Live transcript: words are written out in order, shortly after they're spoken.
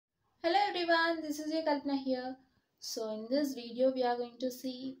Hello everyone, this is your Kalpana here. So in this video we are going to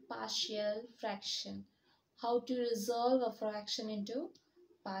see partial fraction. How to resolve a fraction into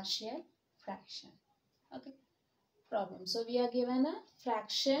partial fraction. Okay, problem. So we are given a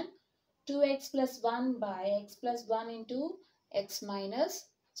fraction 2x plus 1 by x plus 1 into x minus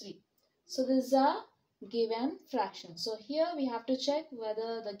 3. So this is a given fraction. So here we have to check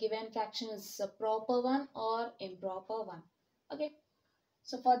whether the given fraction is a proper one or improper one. Okay.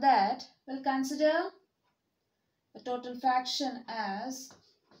 So for that, we'll consider the total fraction as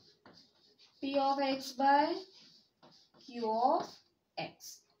P of x by Q of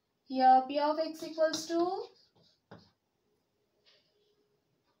x. Here P of x equals to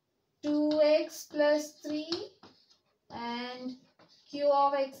 2x plus 3 and Q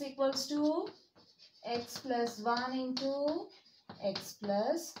of x equals to x plus 1 into x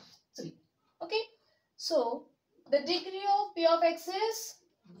plus 3. Okay. So the degree of P of x is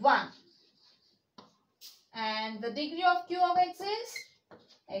 1. And the degree of Q of x is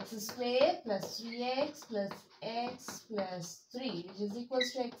x square plus 3x plus x plus 3, which is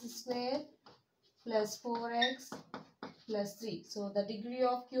equals to x square plus 4x plus 3. So the degree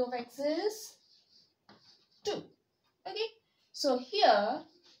of Q of x is 2. Okay. So here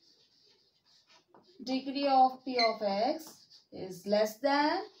degree of P of x is less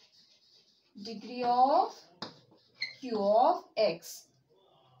than degree of Q of x.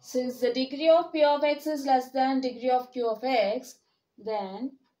 Since the degree of P of x is less than degree of Q of x,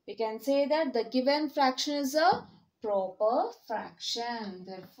 then we can say that the given fraction is a proper fraction.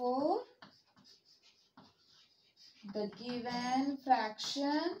 Therefore, the given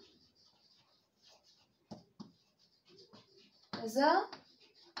fraction is a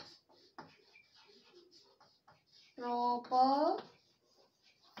proper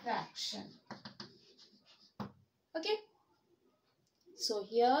fraction. Okay. So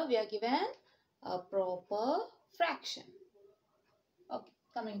here we are given a proper fraction. Okay,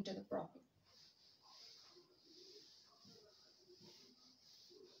 coming to the problem.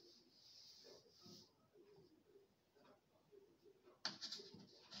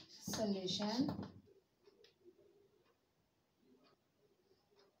 Solution.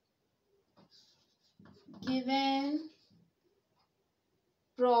 Given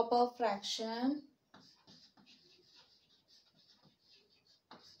proper fraction,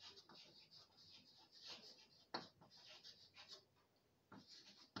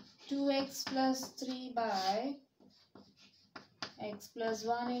 two x plus 3 by x plus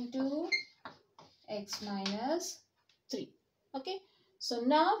 1 into x minus 3. Okay. So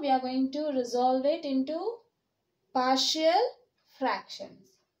now we are going to resolve it into partial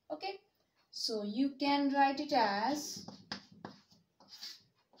fractions. Okay. So you can write it as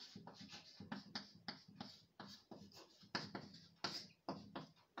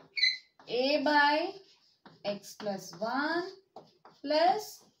a by x plus 1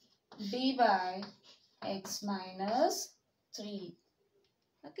 plus b by x minus 3.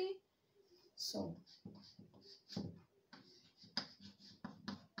 Okay. So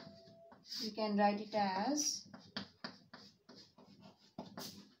you can write it as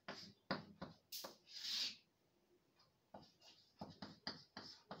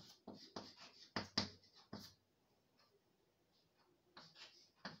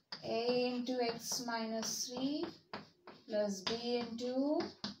a into x minus 3 plus b into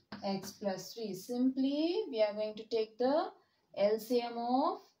x plus 3. Simply we are going to take the LCM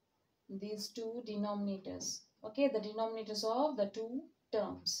of these two denominators. Okay, the denominators of the two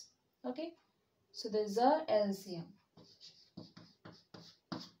terms. Okay, so this is a LCM.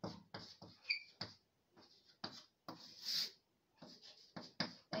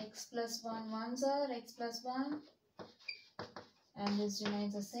 X plus 1 ones are x plus 1 and this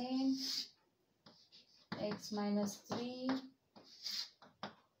remains the same. X minus 3.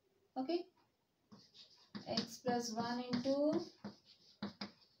 Okay, x plus 1 into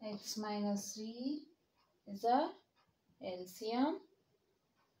x minus 3 is a LCM.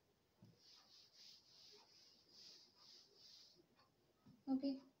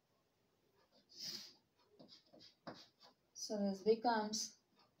 Okay, so this becomes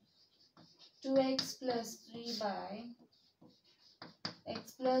 2x plus 3 by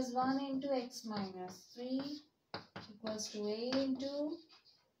x plus 1 into x minus 3 equals to a into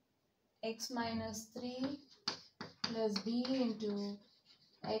x minus 3 plus b into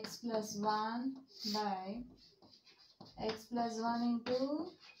x plus 1 by x plus 1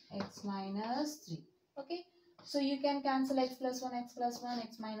 into x minus 3. Okay, so you can cancel x plus 1, x plus 1,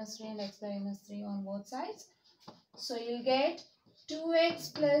 x minus 3 and x minus 3 on both sides. So you'll get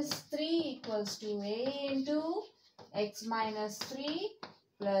 2x plus 3 equals to a into x minus 3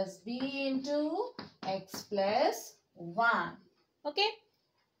 plus b into x plus 1. Okay.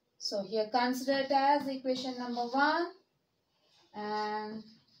 So here consider it as equation number 1 and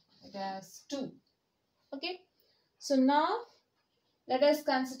it has 2. Okay. So now let us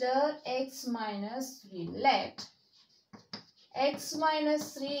consider x minus 3. Let x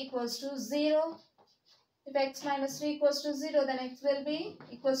minus 3 equals to 0. If x minus 3 equals to 0, then x will be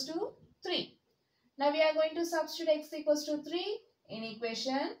equals to 3. Now we are going to substitute x equals to 3 in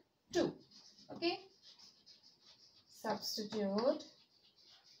equation 2. Okay. Substitute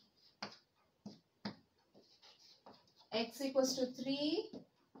x equals to 3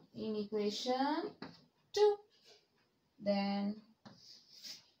 in equation 2. Then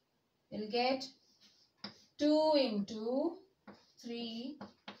we'll get 2 into 3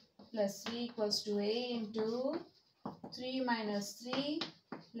 plus 3 equals to a into 3 minus 3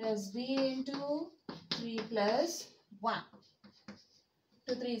 plus b into 3 plus 1.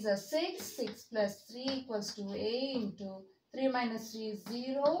 2 3 is a 6. 6 plus 3 equals to a into 3 minus 3 is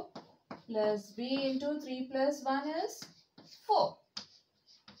 0 plus b into 3 plus 1 is 4.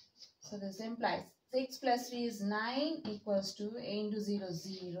 So this implies 6 plus 3 is 9 equals to a into 0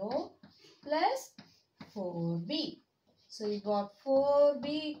 0 plus 4b. So you got 4b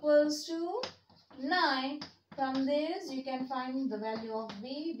equals to 9. From this you can find the value of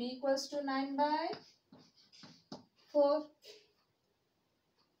b. b equals to 9 by 4.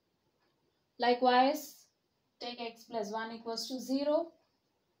 Likewise, take x plus 1 equals to 0.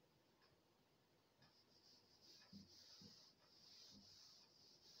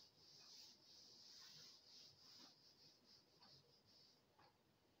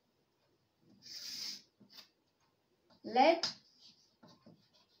 Let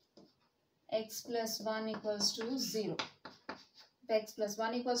x plus 1 equals to 0. If x plus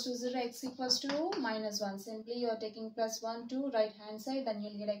 1 equals to 0, x equals to minus 1. Simply you are taking plus 1 to right hand side, then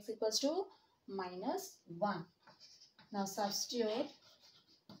you will get x equals to minus 1. Now substitute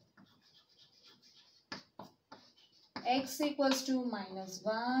x equals to minus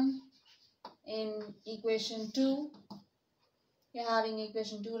 1 in equation 2. You are having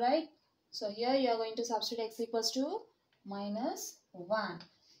equation 2, right? So here you are going to substitute x equals to minus 1.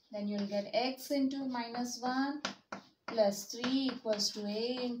 Then you will get x into minus 1 plus 3 equals to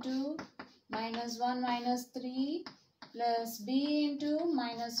a into minus 1 minus 3 plus b into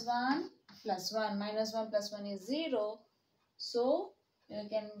minus 1 plus 1. Minus 1 plus 1 is 0. So you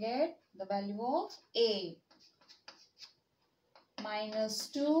can get the value of a. Minus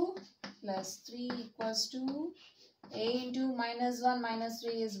 2 plus 3 equals to a into minus 1 minus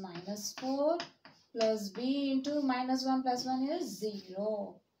 3 is minus 4 plus b into minus 1 plus 1 is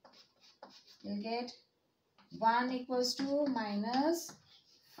 0. You'll get 1 equals to minus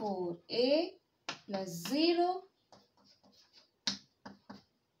 4a plus 0.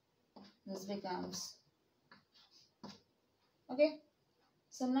 This becomes, okay.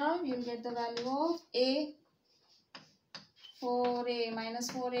 So now you'll get the value of a. 4a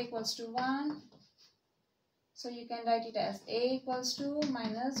minus 4a equals to 1. So you can write it as a equals to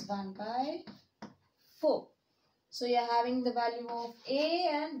minus 1 by 4. So you are having the value of a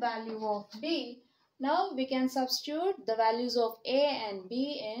and value of b. Now we can substitute the values of a and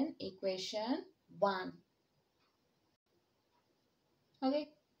b in equation 1. Okay.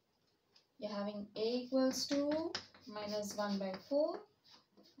 You are having a equals to minus 1 by 4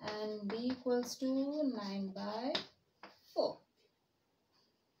 and b equals to 9 by 4.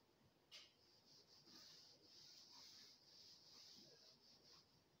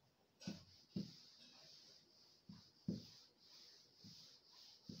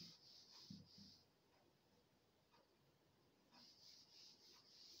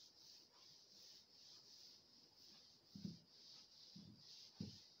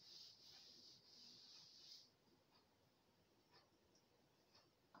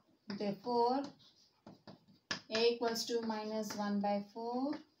 Therefore, a equals to minus 1 by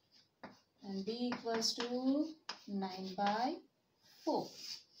 4 and b equals to 9 by 4.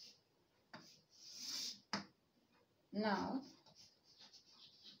 Now,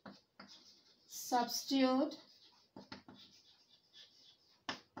 substitute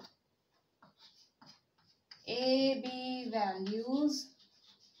a, b values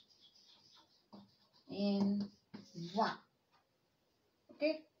in 1.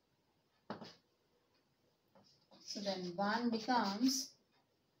 Okay. So then 1 becomes,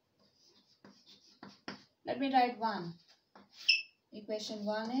 let me write 1. Equation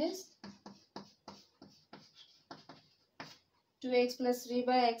 1 is 2x plus 3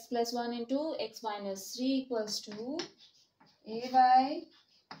 by x plus 1 into x minus 3 equals to a by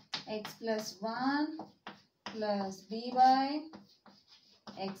x plus 1 plus b by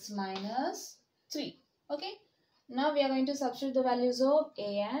x minus 3. Okay. Now we are going to substitute the values of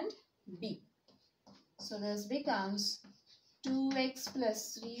a and b. So this becomes 2x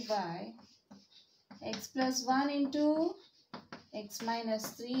plus 3 by x plus 1 into x minus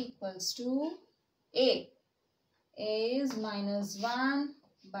 3 equals to a. A is minus 1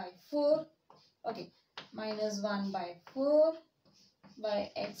 by 4. Okay. Minus 1 by 4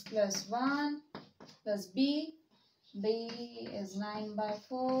 by x plus 1 plus b. B is 9 by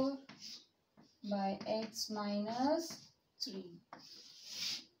 4 by x minus 3.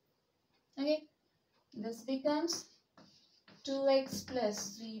 Okay. This becomes 2x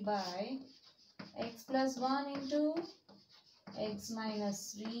plus 3 by x plus 1 into x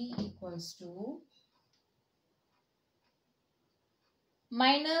minus 3 equals to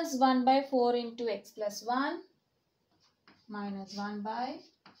minus 1 by 4 into x plus 1 minus 1 by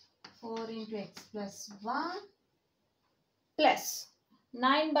 4 into x plus 1 plus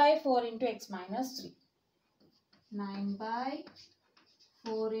 9 by 4 into x minus 3. 9 by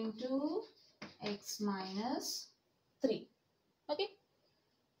 4 into x minus 3. Okay.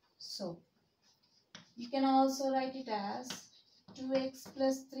 So, you can also write it as 2x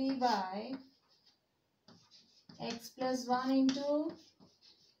plus 3 by x plus 1 into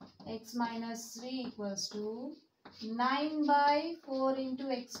x minus 3 equals to 9 by 4 into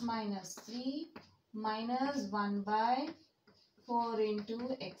x minus 3 minus 1 by 4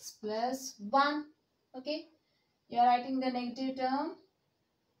 into x plus 1. Okay. You are writing the negative term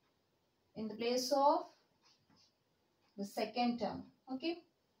in the place of the second term. Okay.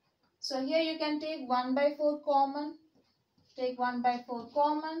 So here you can take 1 by 4 common. Take 1 by 4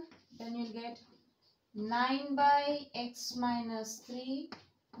 common. Then you'll get 9 by x minus 3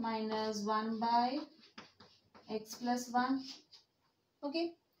 minus 1 by x plus 1.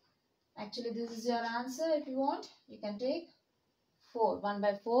 Okay. Actually, this is your answer. If you want, you can take 4. 1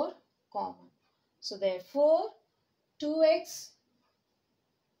 by 4 common. So therefore, 2x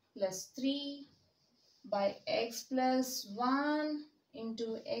plus 3 by x plus 1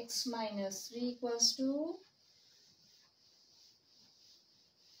 into x minus 3 equals to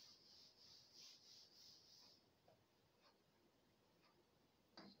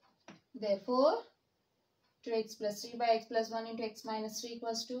therefore 2x plus 3 by x plus 1 into x minus 3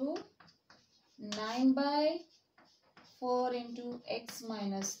 equals to 9 by 4 into x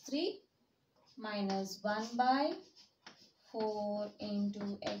minus 3 minus 1 by 4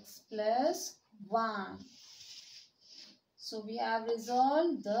 into x plus 1. So we have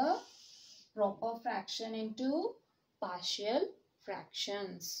resolved the proper fraction into partial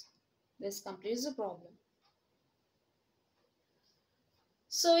fractions. This completes the problem.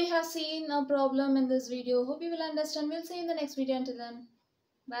 So we have seen a problem in this video. Hope you will understand. We'll see you in the next video. Until then,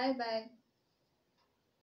 bye bye.